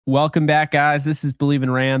Welcome back, guys. This is Bleav in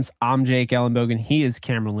Rams. I'm Jake Ellenbogen. He is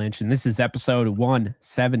Cameron Lynch, and this is episode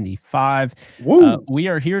 175. We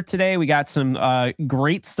are here today. We got some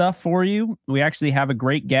great stuff for you. We actually have a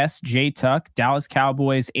great guest, JTuck, Dallas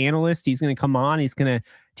Cowboys analyst. He's going to come on. He's going to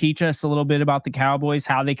teach us a little bit about the Cowboys,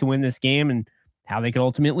 how they can win this game, and how they could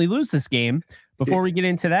ultimately lose this game. Before we get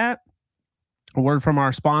into that, a word from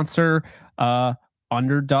our sponsor,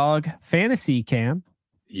 Underdog Fantasy, Cam.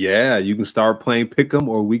 Yeah, you can start playing Pick'em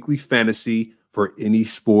or Weekly Fantasy for any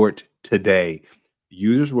sport today.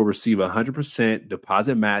 Users will receive a 100%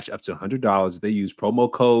 deposit match up to $100 if they use promo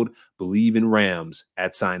code Bleav in Rams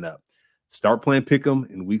at sign up. Start playing Pick'em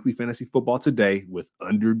and Weekly Fantasy Football today with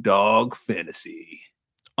Underdog Fantasy.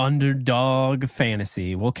 Underdog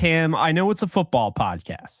Fantasy. Well, Cam, I know it's a football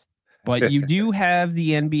podcast, but you do have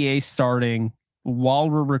the NBA starting while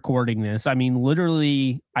we're recording this. I mean,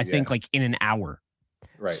 literally, I think like in an hour.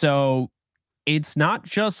 Right. So it's not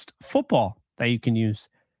just football that you can use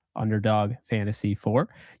Underdog Fantasy for.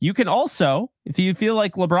 You can also, if you feel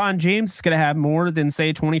like LeBron James is going to have more than,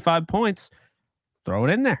 say, 25 points, throw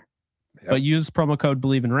it in there. Yep. But use promo code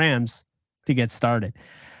Bleav in Rams to get started.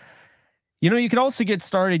 You know, you can also get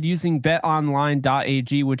started using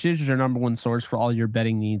betonline.ag, which is your #1 source for all your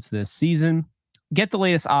betting needs this season. Get the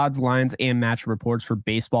latest odds, lines, and match reports for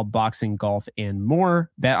baseball, boxing, golf, and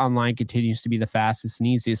more. BetOnline continues to be the fastest and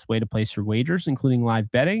easiest way to place your wagers, including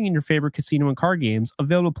live betting and your favorite casino and card games,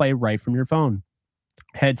 available to play right from your phone.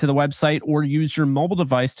 Head to the website or use your mobile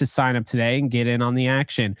device to sign up today and get in on the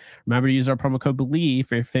action. Remember to use our promo code Bleav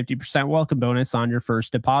for your 50% welcome bonus on your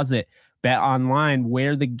first deposit. BetOnline,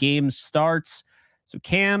 where the game starts. So,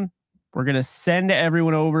 Cam, we're going to send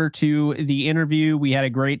everyone over to the interview. We had a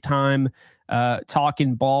great time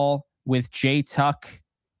talking ball with JTuck,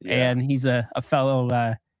 and he's a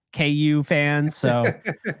fellow KU fan, so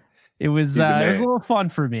it was a little fun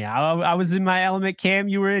for me. I was in my element, Cam.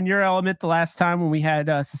 You were in your element the last time when we had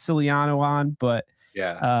Siciliano on, but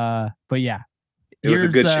yeah, it was a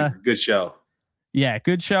good show. Yeah,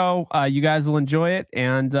 good show. You guys will enjoy it,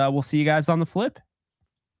 and we'll see you guys on the flip.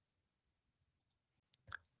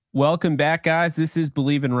 Welcome back, guys. This is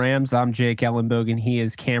Bleav in Rams. I'm Jake Ellenbogen. He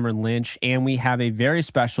is Cameron Lynch, and we have a very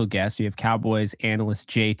special guest. We have Cowboys analyst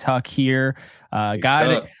JTuck here.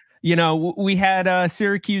 Guy, you know, we had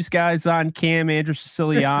Syracuse guys on, Cam, Andrew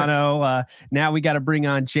Siciliano. Now we got to bring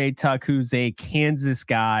on JTuck, who's a Kansas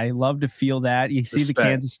guy. Love to feel that. You see the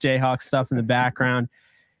Kansas Jayhawks stuff in the background.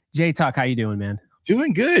 JTuck, how you doing, man?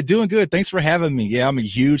 Doing good. Thanks for having me. Yeah, I'm a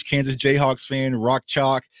huge Kansas Jayhawks fan, rock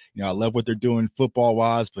chalk. You know, I love what they're doing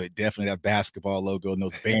football-wise, but definitely that basketball logo and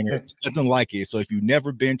those banners, nothing like it. So if you've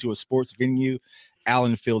never been to a sports venue,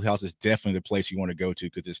 Allen Fieldhouse is definitely the place you want to go to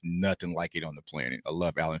because there's nothing like it on the planet. I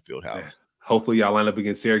love Allen Fieldhouse. Yeah. Hopefully y'all line up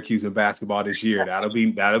against Syracuse in basketball this year. That'll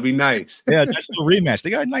be nice. Yeah, that's the rematch. They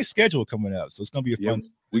got a nice schedule coming up, so it's gonna be a fun.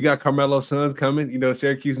 We got Carmelo's sons coming. You know,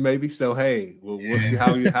 Syracuse maybe. So hey, we'll see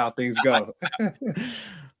how things go.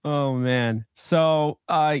 Oh man. So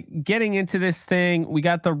getting into this thing, we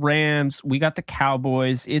got the Rams, we got the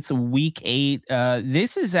Cowboys. It's week 8.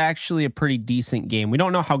 This is actually a pretty decent game. We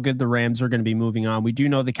don't know how good the Rams are going to be moving on. We do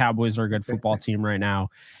know the Cowboys are a good football team right now.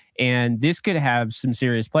 And this could have some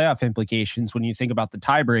serious playoff implications when you think about the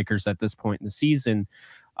tiebreakers at this point in the season.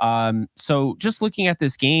 So just looking at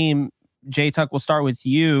this game, JTuck, we'll start with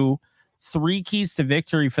you. 3 keys to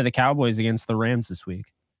victory for the Cowboys against the Rams this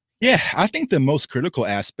week. Yeah, I think the most critical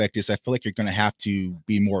aspect is I feel like you're going to have to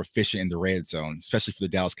be more efficient in the red zone, especially for the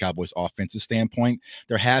Dallas Cowboys offensive standpoint.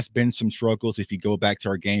 There has been some struggles if you go back to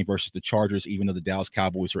our game versus the Chargers, even though the Dallas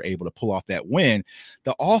Cowboys were able to pull off that win.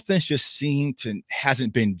 The offense just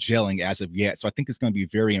hasn't been gelling as of yet. So I think it's going to be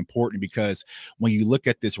very important because when you look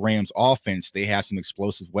at this Rams offense, they have some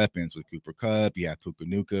explosive weapons with Cooper Kupp. You have Puka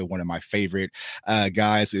Nacua, one of my favorite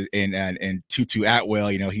guys, and Tutu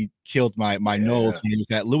Atwell. You know, he killed my nose when he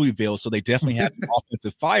was at Louisville. So they definitely have some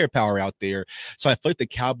offensive firepower out there. So I feel like the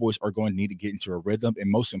Cowboys are going to need to get into a rhythm,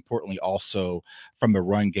 and most importantly, also from the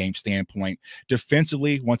run game standpoint.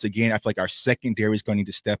 Defensively, once again, I feel like our secondary is going to need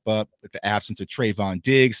to step up with the absence of Trayvon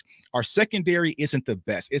Diggs. Our secondary isn't the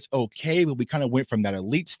best. It's okay, but we kind of went from that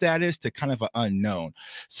elite status to kind of an unknown.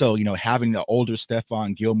 So, you know, having the older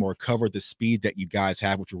Stephon Gilmore cover the speed that you guys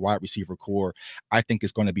have with your wide receiver core, I think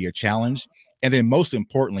is going to be a challenge. And then most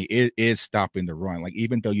importantly, it is stopping the run. Like,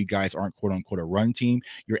 even though you guys aren't quote unquote a run team,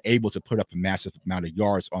 you're able to put up a massive amount of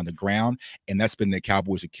yards on the ground. And that's been the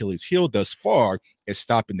Cowboys' Achilles heel thus far, is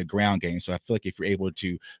stopping the ground game. So I feel like if you're able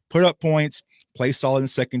to put up points, play solid in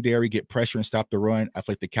secondary, get pressure and stop the run, I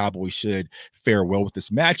feel like the Cowboys should fare well with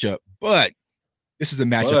this matchup. But this is a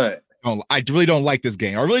matchup I really don't like this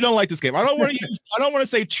game. I really don't like this game. I don't want to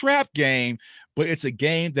say trap game, but it's a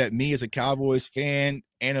game that me as a Cowboys fan,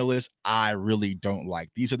 analyst, I really don't like.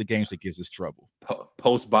 These are the games that gives us trouble.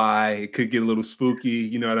 Post bye, it could get a little spooky.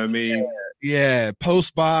 You know what I mean? Yeah.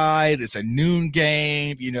 Post bye. It's a noon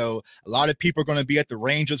game. You know, a lot of people are going to be at the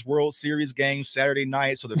Rangers World Series game Saturday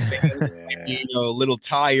night, so the fans, a little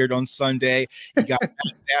tired on Sunday. You got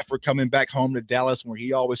Stafford coming back home to Dallas, where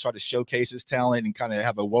he always tried to showcase his talent and kind of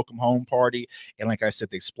have a welcome home party. And like I said,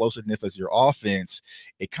 the explosiveness of your offense,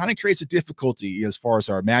 it kind of creates a difficulty as far as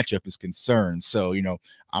our matchup is concerned. So, you know,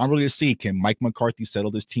 I'm really to see, can Mike McCarthy settle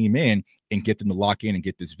this team in and get them to lock in and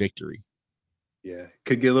get this victory? Yeah,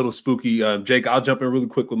 could get a little spooky. Jake, I'll jump in really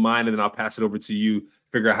quick with mine, and then I'll pass it over to you.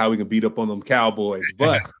 Figure out how we can beat up on them Cowboys.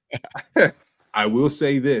 But I will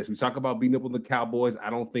say this: we talk about beating up on the Cowboys. I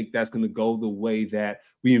don't think that's going to go the way that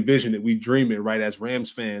we envision it. We dream it, right? As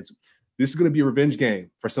Rams fans, this is going to be a revenge game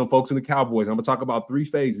for some folks in the Cowboys. I'm going to talk about 3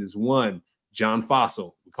 phases. 1, John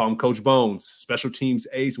Fossil. We call him Coach Bones, special teams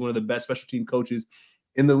ace, one of the best special team coaches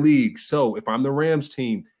in the league. So if I'm the Rams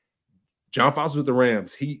team, John Fossil with the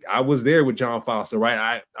Rams, I was there with John Fossil,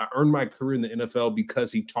 right? I earned my career in the NFL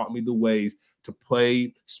because he taught me the ways to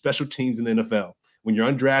play special teams in the NFL. When you're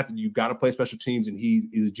undrafted, you got to play special teams, and he's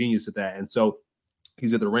a genius at that. And so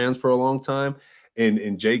he's at the Rams for a long time.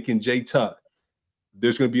 And Jake and JTuck,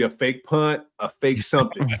 there's going to be a fake punt, a fake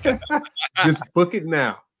something. Just book it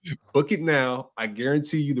now. Book it now. I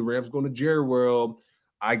guarantee you the Rams going to Jerry World.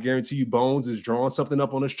 I guarantee you Bones is drawing something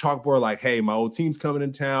up on his chalkboard like, hey, my old team's coming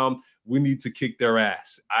in town. We need to kick their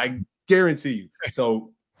ass. I guarantee you.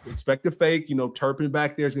 So expect a fake. You know, Turpin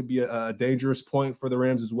back there is going to be a dangerous point for the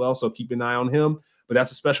Rams as well. So keep an eye on him. But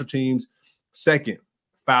that's the special teams. Second,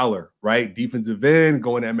 Fowler, right? Defensive end,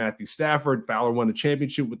 going at Matthew Stafford. Fowler won the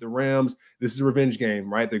championship with the Rams. This is a revenge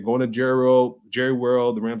game, right? They're going to Jerry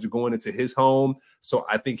World. The Rams are going into his home. So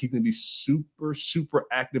I think he's going to be super, super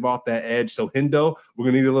active off that edge. So Hendo, we're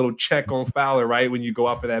going to need a little check on Fowler, right? When you go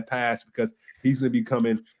out for that pass, because he's going to be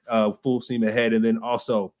coming full steam ahead. And then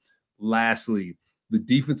also, lastly, the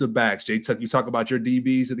defensive backs. JTuck, you talk about your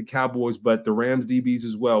DBs at the Cowboys, but the Rams DBs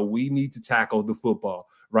as well. We need to tackle the football,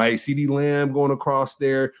 right? CeeDee Lamb going across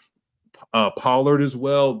there, Pollard as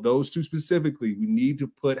well. Those two specifically, we need to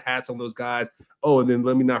put hats on those guys. Oh, and then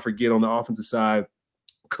let me not forget on the offensive side,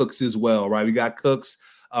 Cooks as well, right? We got Cooks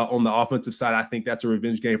on the offensive side. I think that's a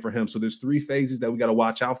revenge game for him. So there's 3 phases that we got to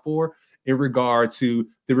watch out for in regard to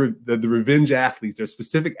the revenge athletes. There's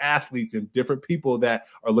specific athletes and different people that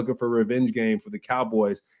are looking for a revenge game for the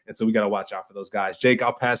Cowboys. And so we got to watch out for those guys. Jake,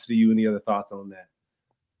 I'll pass it to you. Any other thoughts on that?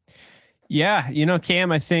 Yeah, you know, Cam,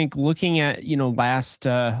 I think looking at, you know,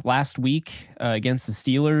 last week against the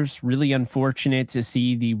Steelers, really unfortunate to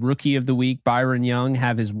see the rookie of the week, Byron Young,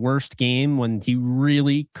 have his worst game when he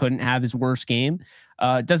really couldn't have his worst game.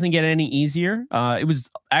 It doesn't get any easier. It was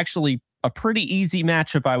actually a pretty easy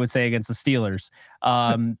matchup, I would say, against the Steelers.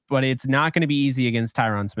 But it's not going to be easy against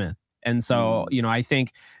Tyron Smith. And so, you know, I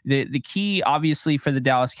think the key, obviously, for the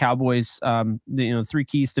Dallas Cowboys, 3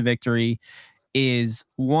 keys to victory is,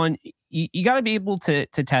 1, you got to be able to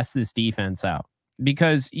test this defense out,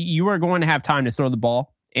 because you are going to have time to throw the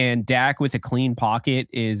ball. And Dak with a clean pocket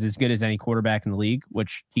is as good as any quarterback in the league,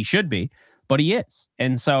 which he should be, but he is.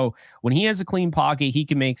 And so when he has a clean pocket, he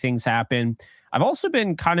can make things happen. I've also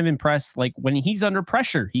been kind of impressed, like when he's under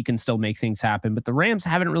pressure, he can still make things happen. But the Rams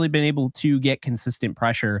haven't really been able to get consistent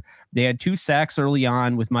pressure. They had 2 sacks early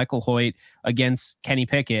on with Michael Hoyt against Kenny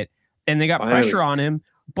Pickett, and they got pressure on him.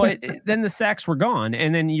 But then the sacks were gone.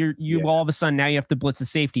 And then you all of a sudden, now you have to blitz a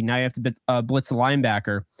safety. Now you have to blitz a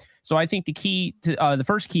linebacker. So I think the key to the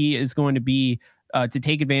first key is going to be to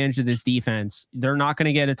take advantage of this defense. They're not going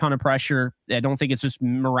to get a ton of pressure. I don't think it's just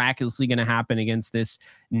miraculously going to happen against this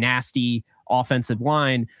nasty offensive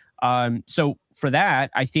line. So for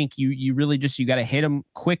that, I think you really you got to hit them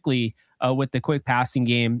quickly with the quick passing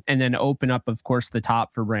game, and then open up, of course, the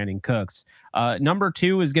top for Brandon Cooks. Number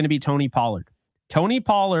 2 is going to be Tony Pollard. Tony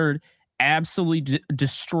Pollard absolutely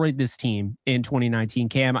destroyed this team in 2019.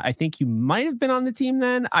 Cam, I think you might have been on the team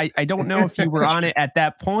then. I don't know if you were on it at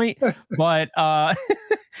that point, but yeah,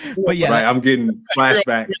 right, I'm getting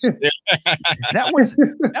flashback. that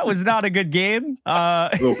was not a good game. A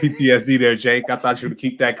little PTSD there, Jake. I thought you would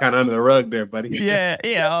keep that kind of under the rug there, buddy. Yeah.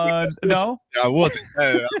 No, I wasn't.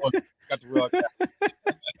 Got the rug.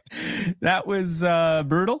 That was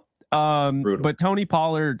brutal. But Tony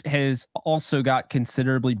Pollard has also got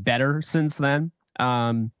considerably better since then.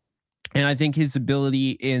 And I think his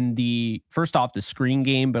ability in first off the screen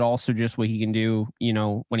game, but also just what he can do, you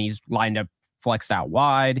know, when he's lined up, flexed out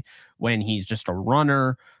wide, when he's just a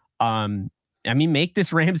runner, I mean, make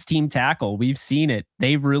this Rams team tackle. We've seen it.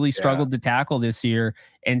 They've really struggled to tackle this year.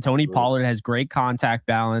 And Tony Pollard has great contact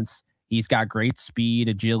balance. He's got great speed,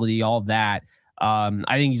 agility, all of that.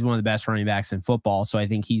 I think he's one of the best running backs in football. So I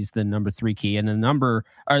think he's the number 3 key. And the number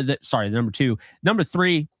 2. Number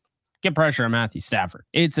 3, get pressure on Matthew Stafford.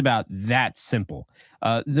 It's about that simple.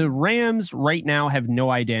 The Rams right now have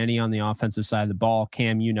no identity on the offensive side of the ball.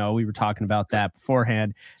 Cam, we were talking about that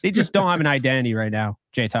beforehand. They just don't have an identity right now,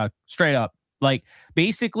 JTuck, straight up. Like,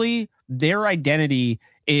 basically, their identity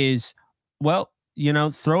is,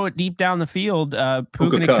 throw it deep down the field.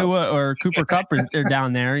 Puka Nacua or Cooper Kupp are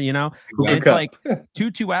down there, It's like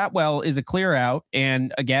Tutu Atwell is a clear out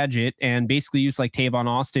and a gadget, and basically use like Tavon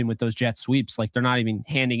Austin with those jet sweeps. Like, they're not even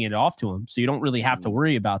handing it off to him. So you don't really have to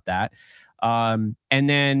worry about that. And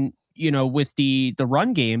then, with the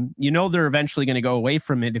run game, they're eventually going to go away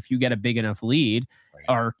from it if you get a big enough lead,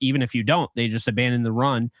 or even if you don't, they just abandon the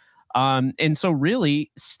run. And so really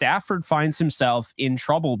Stafford finds himself in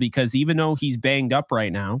trouble because even though he's banged up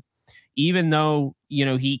right now, even though,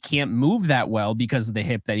 he can't move that well because of the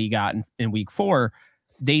hip that he got in week 4,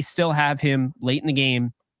 they still have him late in the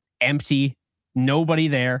game, empty, nobody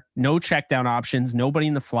there, no check down options, nobody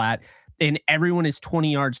in the flat, and everyone is 20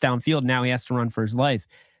 yards downfield. Now he has to run for his life.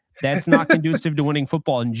 That's not conducive to winning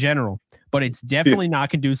football in general, but it's definitely not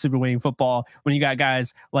conducive to winning football when you got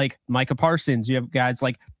guys like Micah Parsons. You have guys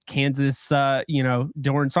like Kansas,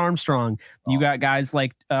 Dorrance Armstrong. You got guys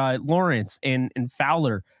like Lawrence and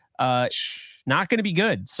Fowler. Not going to be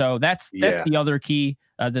good. So that's the other key.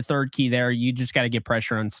 The third key there, you just got to get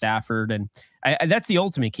pressure on Stafford, and that's the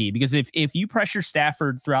ultimate key, because if you pressure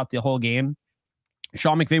Stafford throughout the whole game,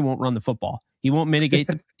 Sean McVay won't run the football. He won't mitigate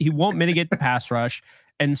the pass rush.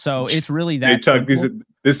 And so it's really that. JTuck,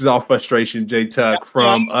 this is all frustration, JTuck,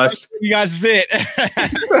 from us. You guys fit.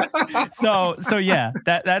 so yeah,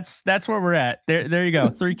 that's where we're at. There you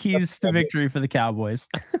go. 3 keys to victory for the Cowboys.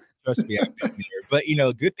 Trust me, I've been there. But,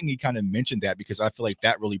 good thing you kind of mentioned that, because I feel like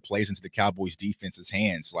that really plays into the Cowboys defense's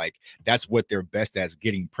hands. Like, that's what they're best at, is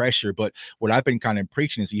getting pressure. But what I've been kind of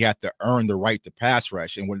preaching is you have to earn the right to pass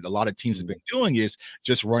rush. And what a lot of teams have been doing is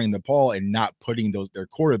just running the ball and not putting their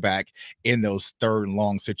quarterback in those 3rd and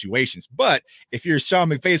long situations. But if you're Sean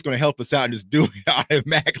McVay, is going to help us out and just do it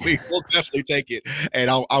automatically, we'll definitely take it.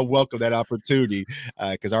 And I'll welcome that opportunity,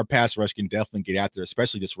 because our pass rush can definitely get out there,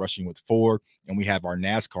 especially just rushing with 4. And we have our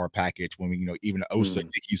NASCAR package when we, even Osa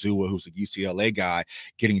Ikizua, who's a UCLA guy,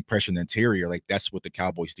 getting pressure in the interior. Like, that's what the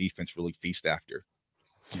Cowboys defense really feasts after.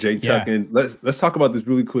 JTuck, and let's talk about this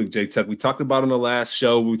really quick, JTuck. We talked about on the last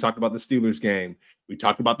show, we talked about the Steelers game. We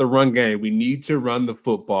talked about the run game. We need to run the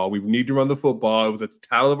football. We need to run the football. It was at the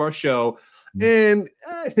title of our show. And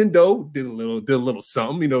Hendo did a little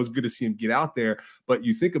something. It was good to see him get out there. But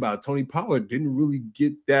you think about it, Tony Pollard didn't really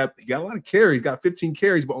get that. He got a lot of carries, got 15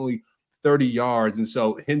 carries, but only 30 yards. And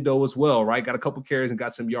so Hendo as well, right? Got a couple carries and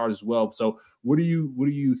got some yards as well. So what are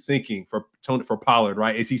you thinking for Pollard,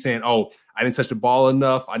 right? Is he saying, oh, I didn't touch the ball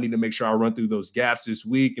enough, I need to make sure I run through those gaps this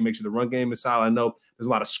week and make sure the run game is solid? I know there's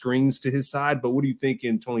a lot of screens to his side, but what are you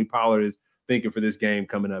thinking Tony Pollard is thinking for this game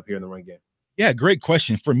coming up here in the run game? Yeah, great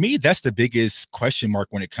question. For me, that's the biggest question mark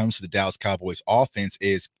when it comes to the Dallas Cowboys offense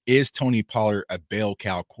is Tony Pollard a bell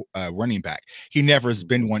cow running back? He never has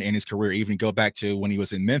been one in his career. Even go back to when he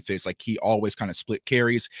was in Memphis, like, he always kind of split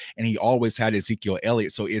carries, and he always had Ezekiel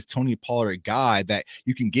Elliott. So is Tony Pollard a guy that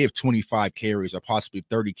you can give 25 carries or possibly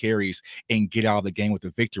 30 carries and get out of the game with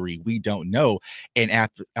a victory? We don't know. And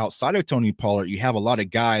outside of Tony Pollard, you have a lot of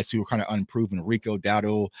guys who are kind of unproven. Rico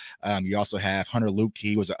Dowdle. You also have Hunter Luke.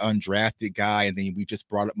 He was an undrafted guy. And then we just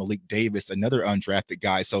brought up Malik Davis, another undrafted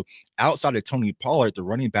guy. So outside of Tony Pollard, the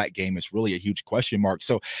running back game is really a huge question mark.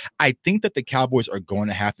 So I think that the Cowboys are going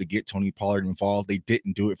to have to get Tony Pollard involved. They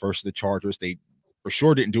didn't do it versus the Chargers. They for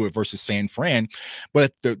sure didn't do it versus San Fran.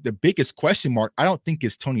 But the biggest question mark, I don't think,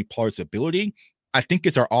 is Tony Pollard's ability. I think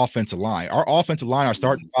it's our offensive line. Our offensive line, our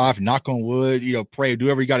starting 5, knock on wood, pray, do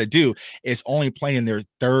whatever you got to do. It's only playing their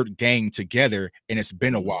 3rd game together, and it's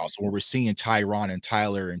been a while. So when we're seeing Tyron and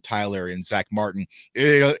Tyler and Zach Martin,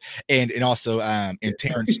 and also and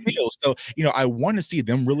Terrence Steele. So, I want to see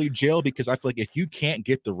them really gel, because I feel like if you can't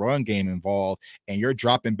get the run game involved and you're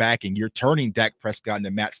dropping back and you're turning Dak Prescott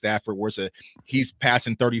into Matt Stafford, where he's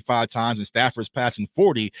passing 35 times and Stafford's passing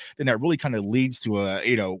 40, then that really kind of leads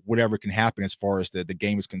to whatever can happen as far as the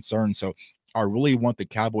game is concerned. So I really want the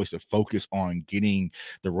Cowboys to focus on getting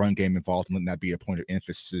the run game involved and letting that be a point of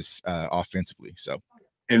emphasis offensively. So,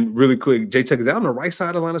 and really quick, JTuck, is that on the right side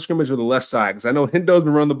of the line of scrimmage or the left side? Because I know Hendo's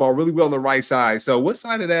been running the ball really well on the right side. So what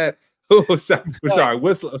side of that Sorry.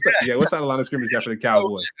 What side of the line of scrimmage is that for the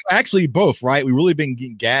Cowboys? Actually, both, right? We've really been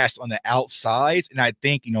getting gassed on the outsides. And I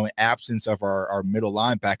think, in absence of our middle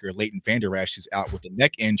linebacker, Leighton Vander Esch, is out with a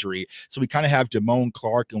neck injury. So we kind of have Damone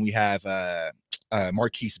Clark, and we have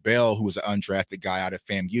Marquise Bell, who was an undrafted guy out of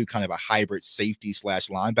FAMU, kind of a hybrid safety /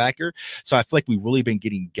 linebacker. So I feel like we've really been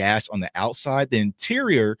getting gassed on the outside. The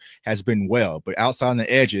interior has been well, but outside on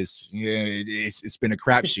the edges, it's been a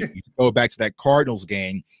crapshoot. You go back to that Cardinals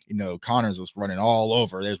game, Connors was running all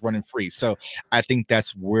over. There's running free. So I think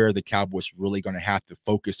that's where the Cowboys really going to have to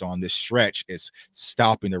focus on this stretch, is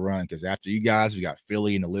stopping the run. Because after you guys, we got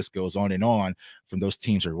Philly, and the list goes on and on. From those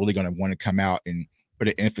teams are really going to want to come out and put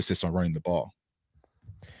an emphasis on running the ball.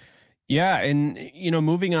 Yeah, and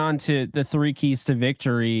moving on to the 3 keys to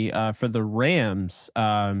victory for the Rams,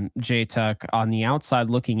 JTuck, on the outside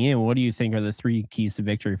looking in, what do you think are the 3 keys to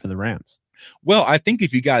victory for the Rams? Well, I think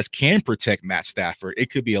if you guys can protect Matt Stafford, it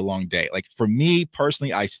could be a long day. Like, for me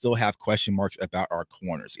personally, I still have question marks about our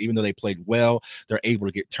corners. Even though they played well, they're able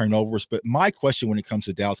to get turnovers. But my question when it comes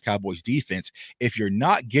to Dallas Cowboys defense, if you're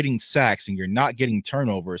not getting sacks and you're not getting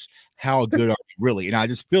turnovers, how good are you really? And I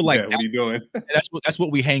just feel like what are you doing? that's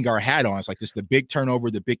what we hang our hat on. It's like just the big turnover,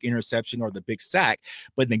 the big interception, or the big sack.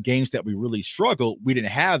 But in the games that we really struggled, we didn't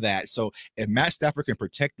have that. So if Matt Stafford can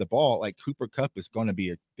protect the ball, like, Cooper Kupp is going to be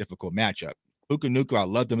a difficult matchup. Puka Nacua, I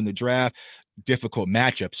loved him in the draft. Difficult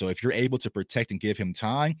matchup. So if you're able to protect and give him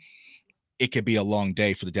time, it could be a long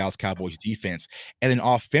day for the Dallas Cowboys defense. And then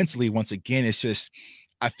offensively, once again, it's just,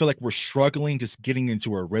 I feel like we're struggling just getting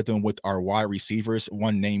into a rhythm with our wide receivers.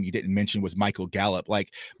 One name you didn't mention was Michael Gallup.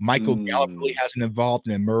 Like, Michael Gallup really hasn't evolved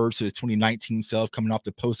and emerged to his 2019 self, coming off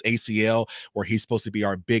the post ACL, where he's supposed to be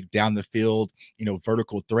our big down the field,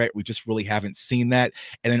 vertical threat. We just really haven't seen that.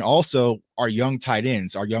 And then also our young tight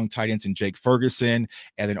ends in Jake Ferguson.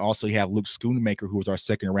 And then also you have Luke Schoonmaker, who was our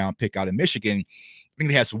 2nd round pick out of Michigan. I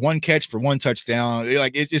think he has 1 catch for 1 touchdown.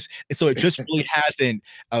 It just really hasn't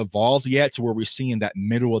evolved yet to where we're seeing that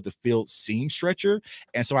middle of the field seam stretcher.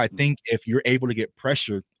 And so I think if you're able to get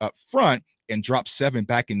pressure up front and drop 7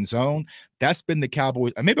 back in zone, that's been the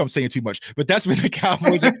Cowboys. Maybe I'm saying too much, but that's been the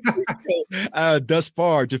Cowboys thus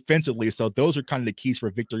far defensively. So those are kind of the keys for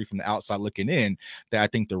victory from the outside looking in that I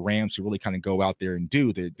think the Rams should really kind of go out there and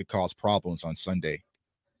do to cause problems on Sunday.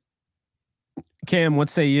 Cam, what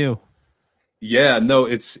say you? Yeah, no,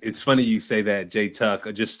 it's funny you say that,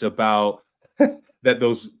 JTuck, just about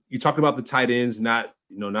that. You talked about the tight ends not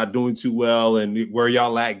doing too well, and where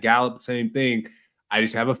y'all at. Gallup, same thing. I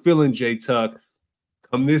just have a feeling, JTuck,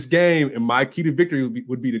 come this game, and my key to victory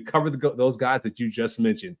would be to cover those guys that you just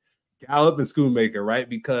mentioned, Gallup and Schoonmaker, right?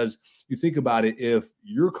 Because you think about it, if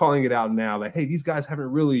you're calling it out now, like, hey, these guys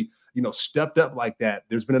haven't really, stepped up like that.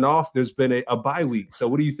 There's been a bye week. So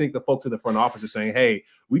what do you think the folks in the front office are saying? Hey,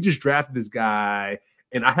 we just drafted this guy,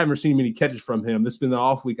 and I haven't seen many catches from him. This has been the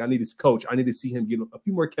off week. I need his coach. I need to see him get a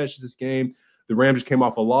few more catches this game. The Rams just came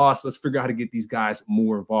off a loss. Let's figure out how to get these guys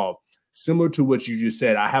more involved. Similar to what you just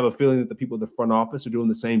said, I have a feeling that the people in the front office are doing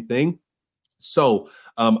the same thing. So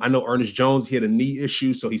I know Ernest Jones, he had a knee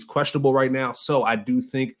issue, so he's questionable right now. So I do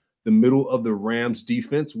think the middle of the Rams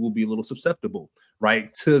defense will be a little susceptible,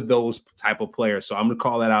 right, to those type of players. So I'm going to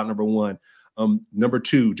call that out, number 1. Number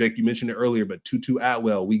 2, Jake, you mentioned it earlier, but Tutu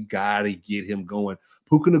Atwell, we got to get him going.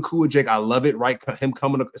 Puka Nacua, Jake, I love it, right? Him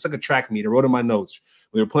coming, it's like a track meet. I wrote in my notes.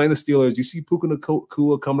 When they're playing the Steelers, you see Puka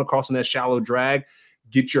Nacua coming across in that shallow drag.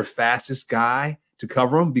 Get your fastest guy to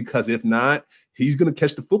cover him, because if not, he's going to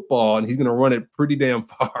catch the football and he's going to run it pretty damn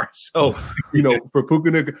far. So, for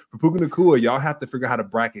Puka Nacua, y'all have to figure out how to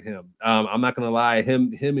bracket him. I'm not going to lie,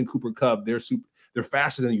 him and Cooper Kupp, they're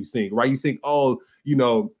faster than you think, right? You think,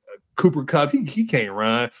 Cooper Kupp, he can't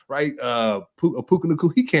run, right? Puka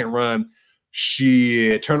Nacua, he can't run.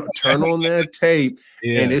 Shit, turn on that tape,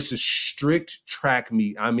 and it's a strict track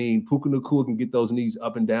meet. I mean, Puka Nacua can get those knees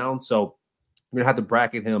up and down, so we're going to have to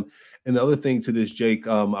bracket him. And the other thing to this, Jake,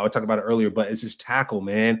 I was talking about it earlier, but it's his tackle,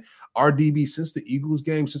 man. Our DB, since the Eagles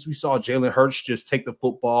game, since we saw Jalen Hurts just take the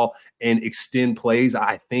football and extend plays,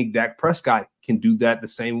 I think Dak Prescott can do that the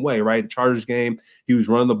same way, right? The Chargers game, he was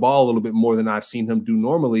running the ball a little bit more than I've seen him do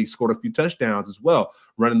normally, scored a few touchdowns as well,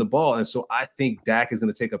 running the ball. And so I think Dak is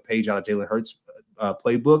going to take a page out of Jalen Hurts'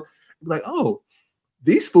 playbook. Be like, oh,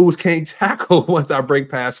 these fools can't tackle once I break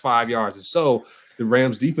past 5 yards. And so the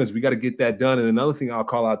Rams defense, we got to get that done. And another thing I'll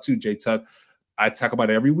call out too, JTuck, I talk about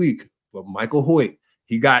it every week, but Michael Hoyt,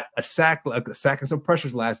 he got a sack and some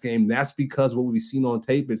pressures last game. That's because what we've seen on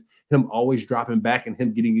tape is him always dropping back and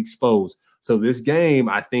him getting exposed. So this game,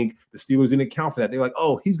 I think the Steelers didn't account for that. They're like,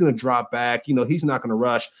 oh, he's going to drop back. He's not going to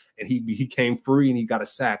rush. And he came free and he got a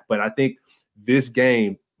sack. But I think this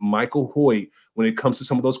game, Michael Hoyt when it comes to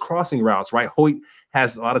some of those crossing routes, right? Hoyt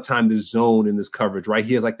has a lot of time to zone in this coverage, right?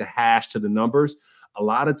 He has like the hash to the numbers. A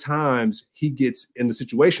lot of times he gets in the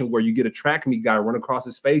situation where you get a track meet guy run across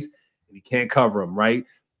his face and he can't cover him, right?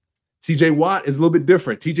 TJ Watt is a little bit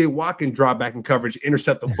different. TJ Watt can drop back in coverage,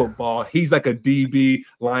 intercept the football. He's like a DB,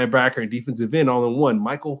 linebacker, and defensive end all in one.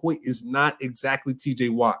 Michael Hoyt is not exactly TJ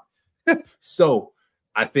Watt. So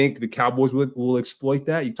I think the Cowboys will exploit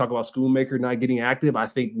that. You talk about Schoonmaker not getting active. I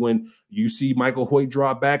think when you see Michael Hoyt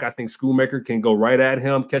drop back, I think Schoonmaker can go right at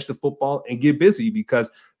him, catch the football, and get busy because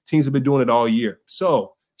teams have been doing it all year.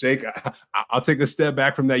 So, Jake, I'll take a step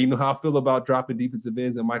back from that. You know how I feel about dropping defensive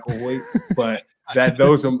ends and Michael Hoyt, but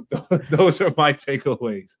those are my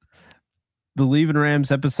takeaways. Bleav in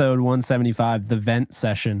Rams episode 175, the vent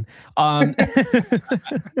session.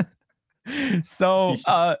 So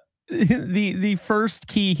the first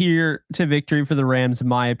key here to victory for the Rams, in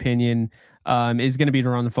my opinion, is going to be to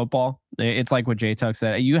run the football. It's like what JTuck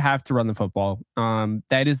said. You have to run the football.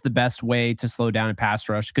 That is the best way to slow down a pass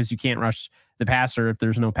rush because you can't rush the passer if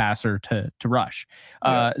there's no passer to rush.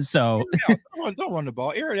 So don't run the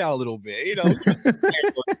ball. Air it out a little bit.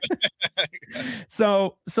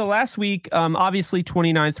 So last week, obviously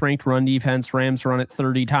 29th ranked run defense. Rams run it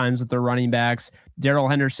 30 times with their running backs. Darrell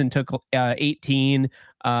Henderson took 18.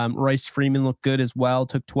 Royce Freeman looked good as well,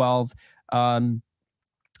 took 12.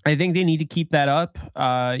 I think they need to keep that up.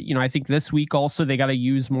 I think this week also they got to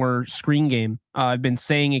use more screen game. I've been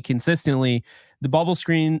saying it consistently. The bubble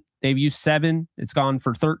screen, they've used 7. It's gone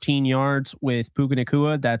for 13 yards with Puka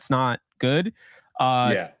Nacua. That's not good.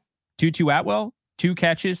 Tutu Atwell, 2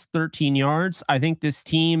 catches, 13 yards. I think this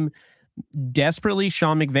team desperately,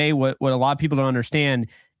 Sean McVay, what a lot of people don't understand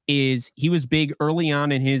is he was big early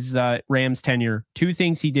on in his Rams tenure. 2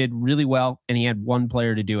 things he did really well, and he had 1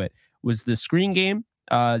 player to do it, was the screen game,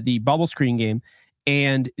 the bubble screen game,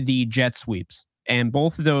 and the jet sweeps. And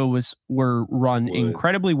both of those were run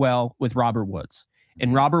incredibly well with Robert Woods.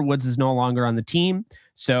 And Robert Woods is no longer on the team.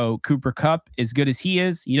 So Cooper Kupp, as good as he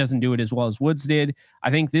is, he doesn't do it as well as Woods did. I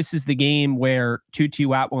think this is the game where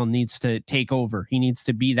Tutu Atwell needs to take over. He needs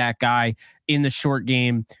to be that guy in the short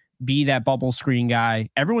game, be that bubble screen guy.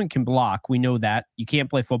 Everyone can block. We know that. You can't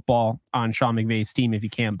play football on Sean McVay's team if you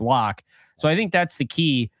can't block. So I think that's the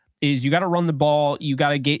key. Is you got to run the ball. You got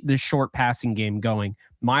to get the short passing game going.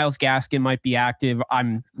 Myles Gaskin might be active.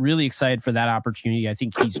 I'm really excited for that opportunity. I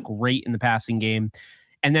think he's great in the passing game.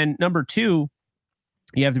 And then number 2,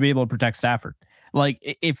 you have to be able to protect Stafford.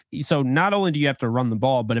 Not only do you have to run the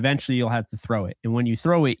ball, but eventually you'll have to throw it. And when you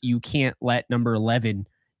throw it, you can't let number 11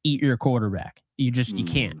 eat your quarterback. You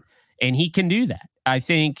can't. And he can do that. I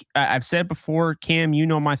think I've said before, Cam, you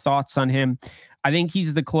know my thoughts on him. I think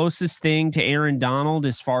he's the closest thing to Aaron Donald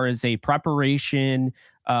as far as a preparation,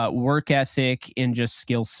 work ethic, and just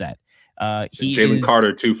skill set. Jalen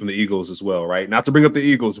Carter too from the Eagles as well, right? Not to bring up the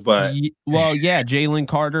Eagles, but Jalen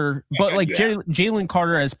Carter, but Jalen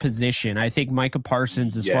Carter as position. I think Micah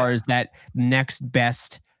Parsons as far as that next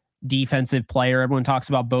best defensive player. Everyone talks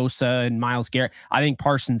about Bosa and Myles Garrett. I think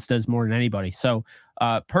Parsons does more than anybody. So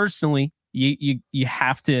personally, you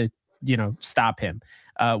have to stop him.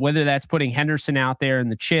 Whether that's putting Henderson out there in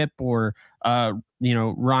the chip or, Royce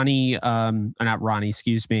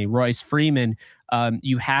Freeman,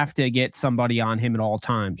 you have to get somebody on him at all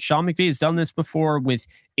times. Sean McVay has done this before with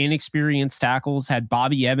inexperienced tackles, had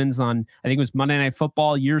Bobby Evans on, I think it was Monday Night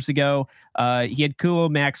Football years ago. He had Khalil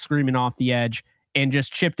Mack screaming off the edge and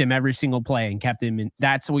just chipped him every single play and kept him in.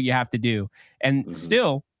 That's what you have to do. And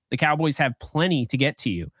still, the Cowboys have plenty to get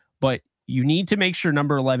to you, but you need to make sure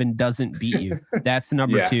number 11 doesn't beat you. That's the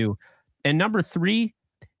number 2. And number 3,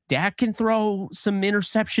 Dak can throw some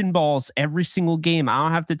interception balls every single game. I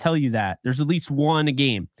don't have to tell you that. There's at least 1 a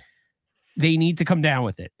game. They need to come down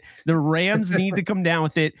with it. The Rams need to come down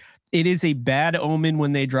with it. It is a bad omen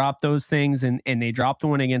when they drop those things, and they dropped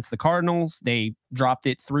one against the Cardinals. They dropped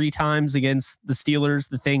it 3 times against the Steelers.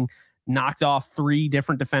 The thing knocked off 3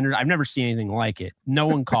 different defenders. I've never seen anything like it. No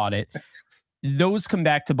one caught it. Those come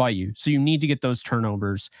back to bite you. So you need to get those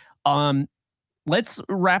turnovers. Let's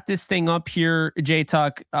wrap this thing up here,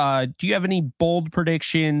 JTuck. Do you have any bold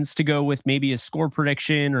predictions to go with, maybe a score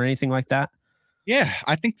prediction or anything like that? Yeah,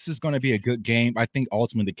 I think this is going to be a good game. I think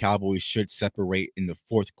ultimately the Cowboys should separate in the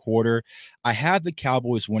 4th quarter. I have the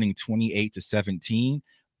Cowboys winning 28-17,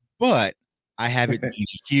 but I have it being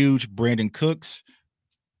huge. Brandon Cooks,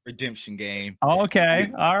 redemption game.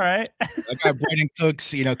 Okay. All right. I got Brandon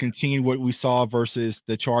Cooks, continue what we saw versus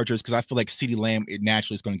the Chargers, because I feel like CeeDee Lamb, it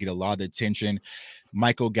naturally is going to get a lot of the attention.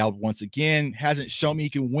 Michael Gallup, once again, hasn't shown me he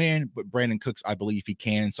can win, but Brandon Cooks, I believe he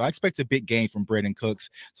can. So I expect a big game from Brandon Cooks.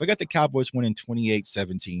 So I got the Cowboys winning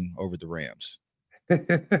 28-17 over the Rams.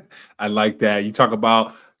 I like that. You talk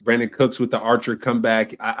about Brandon Cooks with the Archer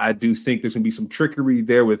comeback. I do think there's going to be some trickery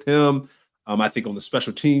there with him. I think on the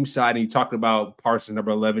special team side, and you talked about Parsons,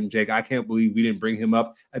 number 11, Jake, I can't believe we didn't bring him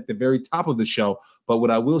up at the very top of the show. But what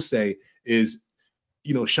I will say is,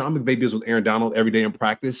 Sean McVay deals with Aaron Donald every day in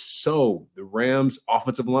practice. So the Rams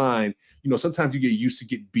offensive line, sometimes you get used to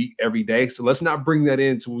get beat every day. So let's not bring that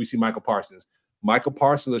into when we see Michael Parsons. Michael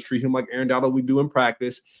Parsons, let's treat him like Aaron Donald we do in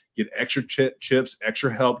practice, get extra chips,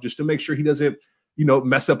 extra help, just to make sure he doesn't,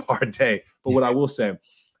 mess up our day. But what I will say,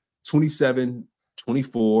 27-24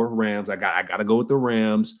 Rams. I got to go with the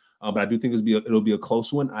Rams. But I do think it'll be a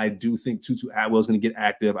close one. I do think Tutu Atwell is going to get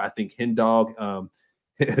active. I think Hendog,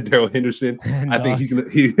 Darrell Henderson, I think he's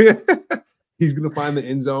gonna find the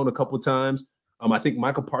end zone a couple of times. I think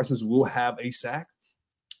Michael Parsons will have a sack,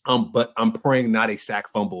 but I'm praying not a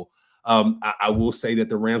sack fumble. I will say that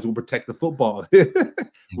the Rams will protect the football.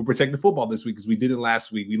 We'll protect the football this week, because we didn't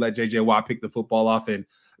last week. We let J.J. Watt pick the football off, and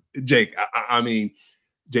Jake, I mean,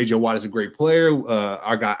 J.J. Watt is a great player.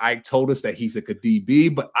 Our guy Ike told us that he's like a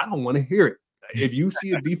DB, but I don't want to hear it. If you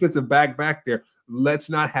see a defensive back there,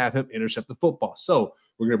 let's not have him intercept the football. So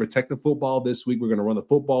we're going to protect the football this week. We're going to run the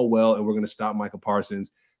football well, and we're going to stop Michael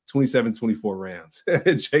Parsons. 27-24 Rams.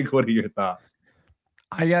 Jake, what are your thoughts?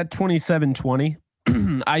 I got 27-20.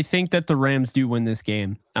 I think that the Rams do win this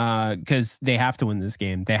game because they have to win this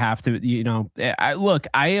game. They have to, I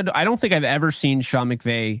don't think I've ever seen Sean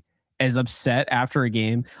McVay as upset after a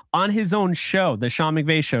game on his own show, the Sean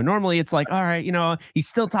McVay show. Normally it's like, all right, he's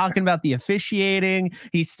still talking about the officiating.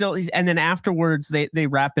 And then afterwards they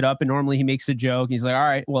wrap it up, and normally he makes a joke. He's like, all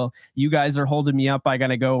right, well, you guys are holding me up. I got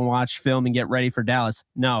to go and watch film and get ready for Dallas.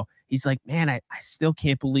 No, he's like, man, I still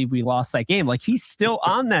can't believe we lost that game. Like, he's still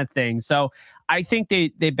on that thing. So I think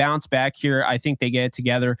they bounce back here. I think they get it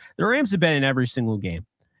together. The Rams have been in every single game.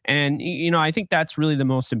 And, I think that's really the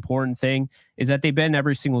most important thing, is that they've been in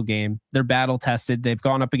every single game. They're battle tested. They've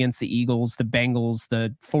gone up against the Eagles, the Bengals,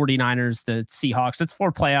 the 49ers, the Seahawks. It's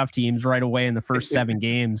 4 playoff teams right away in the first 7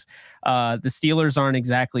 games. The Steelers aren't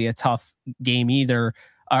exactly a tough game either,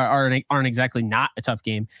 aren't exactly not a tough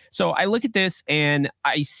game. So I look at this and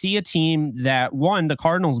I see a team that, one, the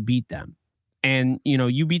Cardinals beat them. And,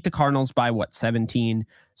 you beat the Cardinals by 17.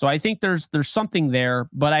 So I think there's something there,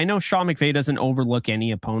 but I know Sean McVay doesn't overlook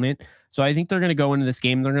any opponent. So I think they're going to go into this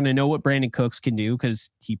game. They're going to know what Brandon Cooks can do, because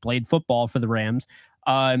he played football for the Rams.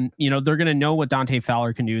 They're going to know what Dante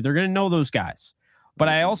Fowler can do. They're going to know those guys. But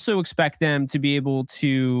I also expect them to be able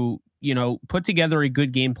to, put together a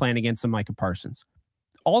good game plan against the Micah Parsons.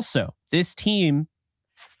 Also, this team,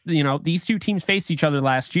 these two teams faced each other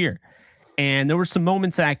last year. And there were some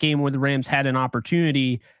moments in that game where the Rams had an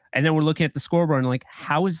opportunity, and then we're looking at the scoreboard and like,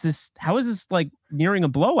 how is this like nearing a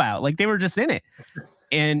blowout? Like, they were just in it.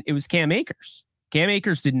 And it was Cam Akers. Cam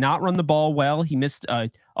Akers did not run the ball well. He missed a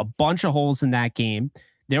bunch of holes in that game.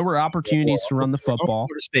 There were opportunities to run the football.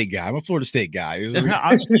 I'm a Florida State guy.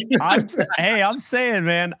 I'm saying,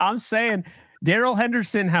 man, Darrell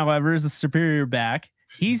Henderson, however, is a superior back.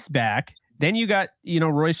 He's back. Then you got,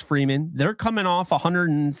 Royce Freeman. They're coming off a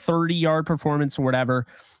 130-yard performance or whatever.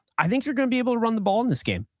 I think they're going to be able to run the ball in this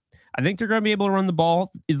game. I think they're going to be able to run the ball.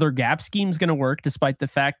 Their gap scheme is going to work, despite the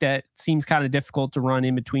fact that it seems kind of difficult to run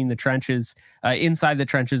in between the trenches, inside the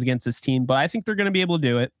trenches against this team. But I think they're going to be able to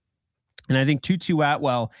do it. And I think Tutu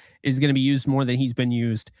Atwell is going to be used more than he's been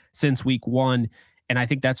used since week 1. And I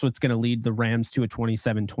think that's what's going to lead the Rams to a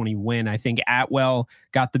 27-20 win. I think Atwell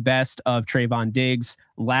got the best of Trayvon Diggs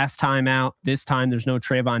last time out. This time there's no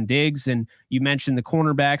Trayvon Diggs. And you mentioned the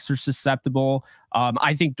cornerbacks are susceptible.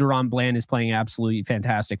 I think Deron Bland is playing absolutely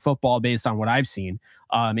fantastic football based on what I've seen.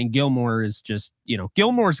 And Gilmore is just,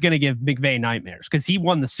 Gilmore's going to give McVay nightmares because he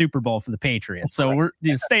won the Super Bowl for the Patriots. So we're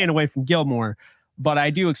staying away from Gilmore. But I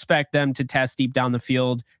do expect them to test deep down the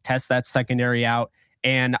field, test that secondary out.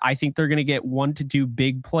 And I think they're going to get 1 to 2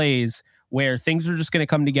 big plays where things are just going to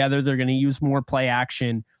come together. They're going to use more play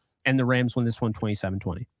action, and the Rams win this one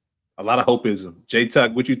 27-20. A lot of hopeism.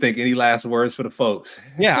 JTuck, what you think? Any last words for the folks?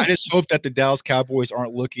 Yeah, I just hope that the Dallas Cowboys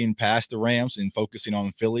aren't looking past the Rams and focusing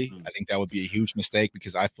on Philly. I think that would be a huge mistake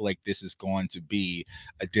because I feel like this is going to be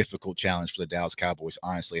a difficult challenge for the Dallas Cowboys,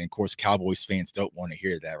 honestly. And of course, Cowboys fans don't want to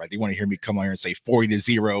hear that, right? They want to hear me come on here and say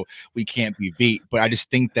 40-0, we can't be beat. But I just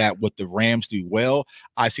think that what the Rams do well,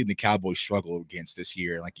 I've seen the Cowboys struggle against this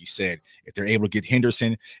year. Like you said, if they're able to get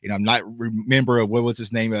Henderson, I'm not remember of what was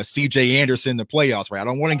his name, CJ Anderson in the playoffs, right? I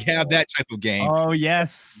don't want to have that type of game. Oh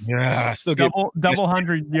yes, yeah, still double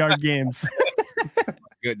 100-yard games.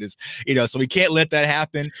 Goodness, so we can't let that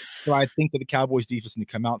happen. So I think that the Cowboys defense need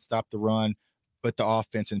to come out, stop the run, but the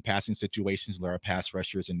offense in passing situations, let our pass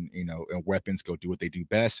rushers and and weapons go do what they do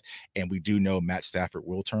best. And we do know Matt Stafford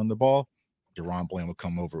will turn the ball. DaRon Bland will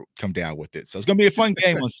come down with it. So it's gonna be a fun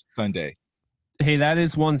game on Sunday. Hey, that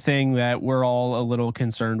is one thing that we're all a little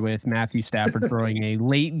concerned with. Matthew Stafford throwing a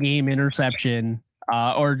late game interception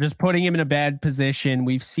or just putting him in a bad position.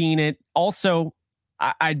 We've seen it. Also,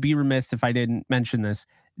 I'd be remiss if I didn't mention this.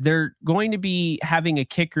 They're going to be having a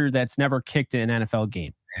kicker that's never kicked in an NFL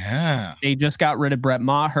game. Yeah. They just got rid of Brett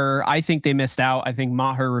Maher. I think they missed out. I think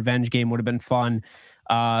Maher revenge game would have been fun.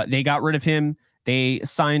 They got rid of him. They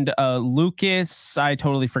signed Lucas. I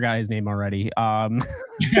totally forgot his name already.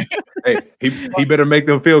 Hey, he better make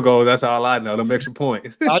them field goals. That's all I know. Them extra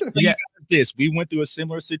points. Yeah. We went through a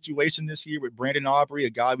similar situation this year with Brandon Aubrey, a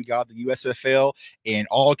guy we got the USFL, and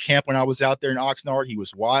all camp when I was out there in Oxnard, he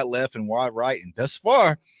was wide left and wide right, and thus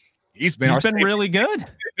far, he's been really good.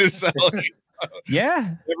 So,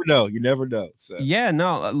 yeah, you never know. So yeah,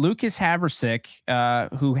 no, Lucas Haversick,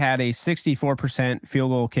 who had a 64%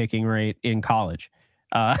 field goal kicking rate in college.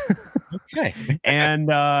 Okay. And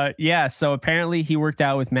yeah, so apparently he worked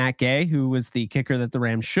out with Matt Gay, who was the kicker that the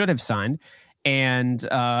Rams should have signed. And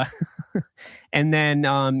and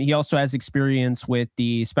then he also has experience with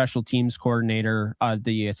the special teams coordinator,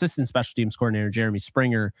 the assistant special teams coordinator, Jeremy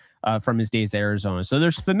Springer, from his days at Arizona. So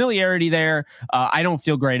there's familiarity there. I don't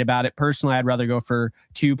feel great about it. Personally, I'd rather go for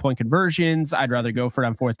 2-point conversions. I'd rather go for it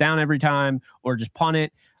on 4th down every time or just punt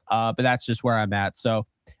it. But that's just where I'm at. So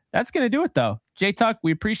that's going to do it, though. JTuck,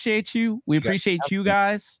 we appreciate you. We appreciate you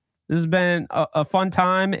guys. This has been a fun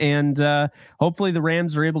time, and hopefully the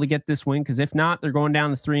Rams are able to get this win, because if not, they're going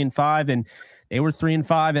down to 3-5, and they were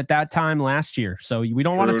 3-5 at that time last year. So we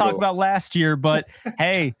don't want to talk about last year, but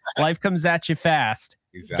hey, life comes at you fast.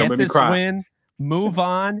 Exactly. Get this win, move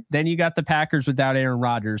on. Then you got the Packers without Aaron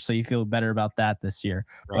Rodgers, so you feel better about that this year.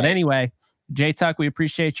 Right. But anyway, JTuck, we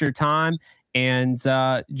appreciate your time. And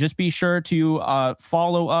just be sure to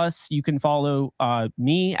follow us. You can follow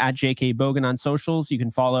me at JKBogan on socials. You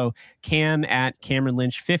can follow Cam at Cameron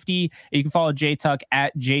Lynch 50. You can follow JTuck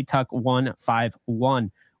at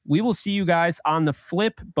JTuck151. We will see you guys on the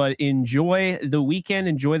flip, but enjoy the weekend,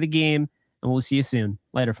 enjoy the game, and we'll see you soon.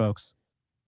 Later, folks.